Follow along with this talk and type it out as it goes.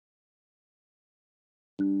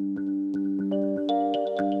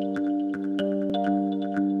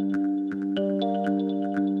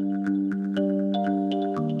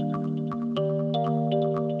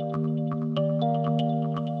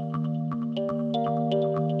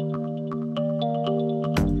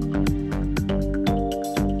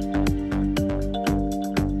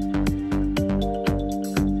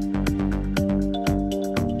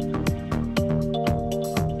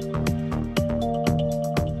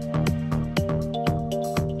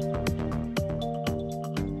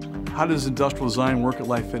How does industrial design work at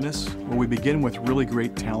Life Fitness? Well, we begin with really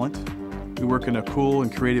great talent. We work in a cool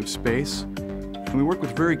and creative space, and we work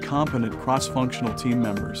with very competent cross-functional team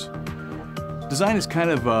members. Design is kind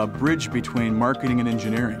of a bridge between marketing and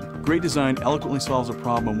engineering. Great design eloquently solves a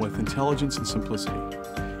problem with intelligence and simplicity.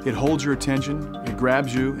 It holds your attention, it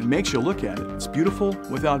grabs you, and makes you look at it. It's beautiful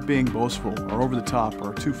without being boastful or over the top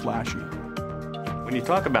or too flashy. When you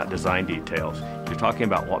talk about design details, you're talking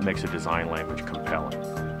about what makes a design language compelling.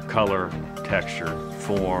 Color, texture,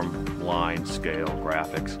 form, line, scale,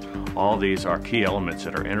 graphics, all these are key elements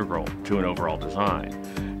that are integral to an overall design.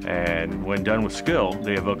 And when done with skill,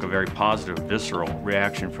 they evoke a very positive, visceral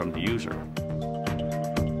reaction from the user.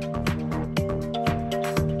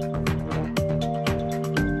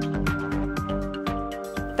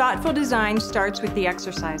 Thoughtful design starts with the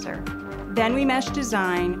exerciser. Then we mesh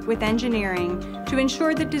design with engineering to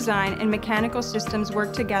ensure that design and mechanical systems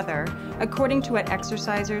work together according to what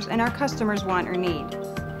exercisers and our customers want or need.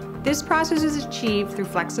 This process is achieved through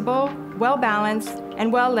flexible, well-balanced,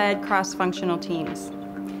 and well-led cross-functional teams.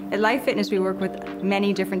 At Life Fitness, we work with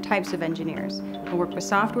many different types of engineers. We work with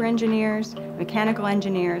software engineers, mechanical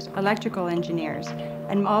engineers, electrical engineers,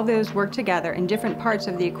 and all those work together in different parts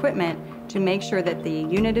of the equipment to make sure that the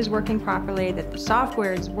unit is working properly, that the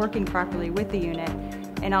software is working properly with the unit,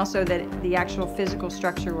 and also that the actual physical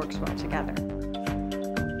structure works well together.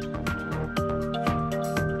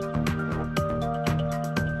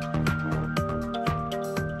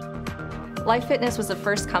 Life Fitness was the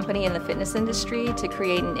first company in the fitness industry to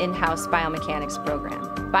create an in-house biomechanics program.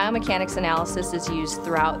 Biomechanics analysis is used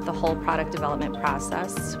throughout the whole product development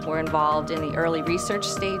process. We're involved in the early research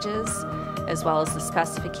stages, as well as the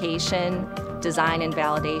specification, design and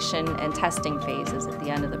validation, and testing phases at the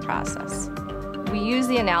end of the process. We use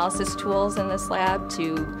the analysis tools in this lab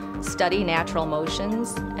to study natural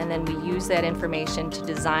motions, and then we use that information to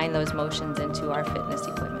design those motions into our fitness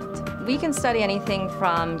equipment. We can study anything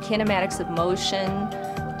from kinematics of motion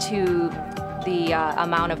to the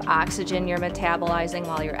amount of oxygen you're metabolizing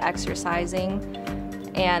while you're exercising,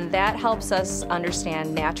 and that helps us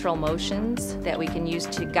understand natural motions that we can use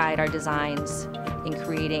to guide our designs in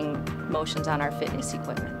creating motions on our fitness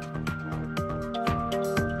equipment.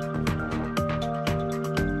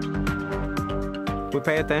 We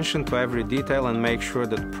pay attention to every detail and make sure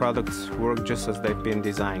that products work just as they've been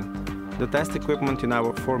designed. The test equipment in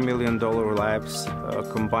our $4 million labs,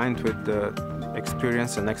 combined with the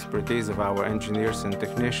experience and expertise of our engineers and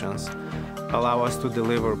technicians, allow us to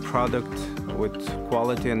deliver a product with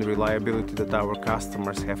quality and reliability that our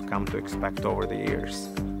customers have come to expect over the years.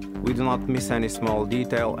 We do not miss any small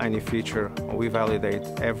detail, any feature. We validate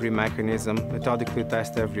every mechanism, methodically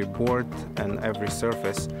test every board and every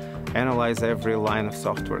surface, analyze every line of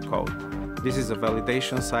software code. This is a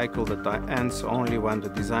validation cycle that ends only when the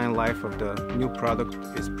design life of the new product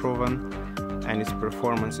is proven and its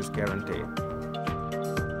performance is guaranteed.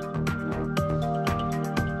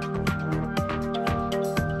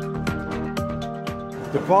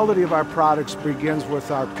 The quality of our products begins with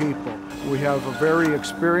our people. We have a very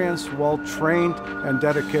experienced, well-trained, and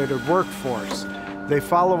dedicated workforce. They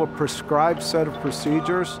follow a prescribed set of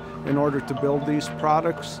procedures in order to build these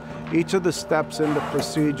products. Each of the steps in the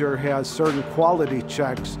procedure has certain quality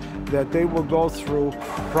checks that they will go through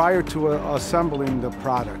prior to assembling the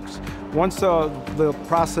products. Once the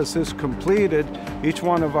process is completed, each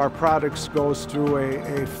one of our products goes through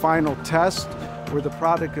a final test where the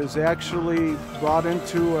product is actually brought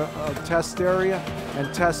into a test area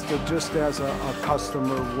and tested just as a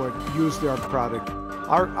customer would use their product.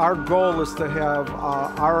 Our goal is to have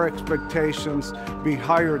our expectations be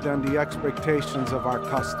higher than the expectations of our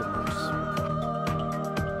customers.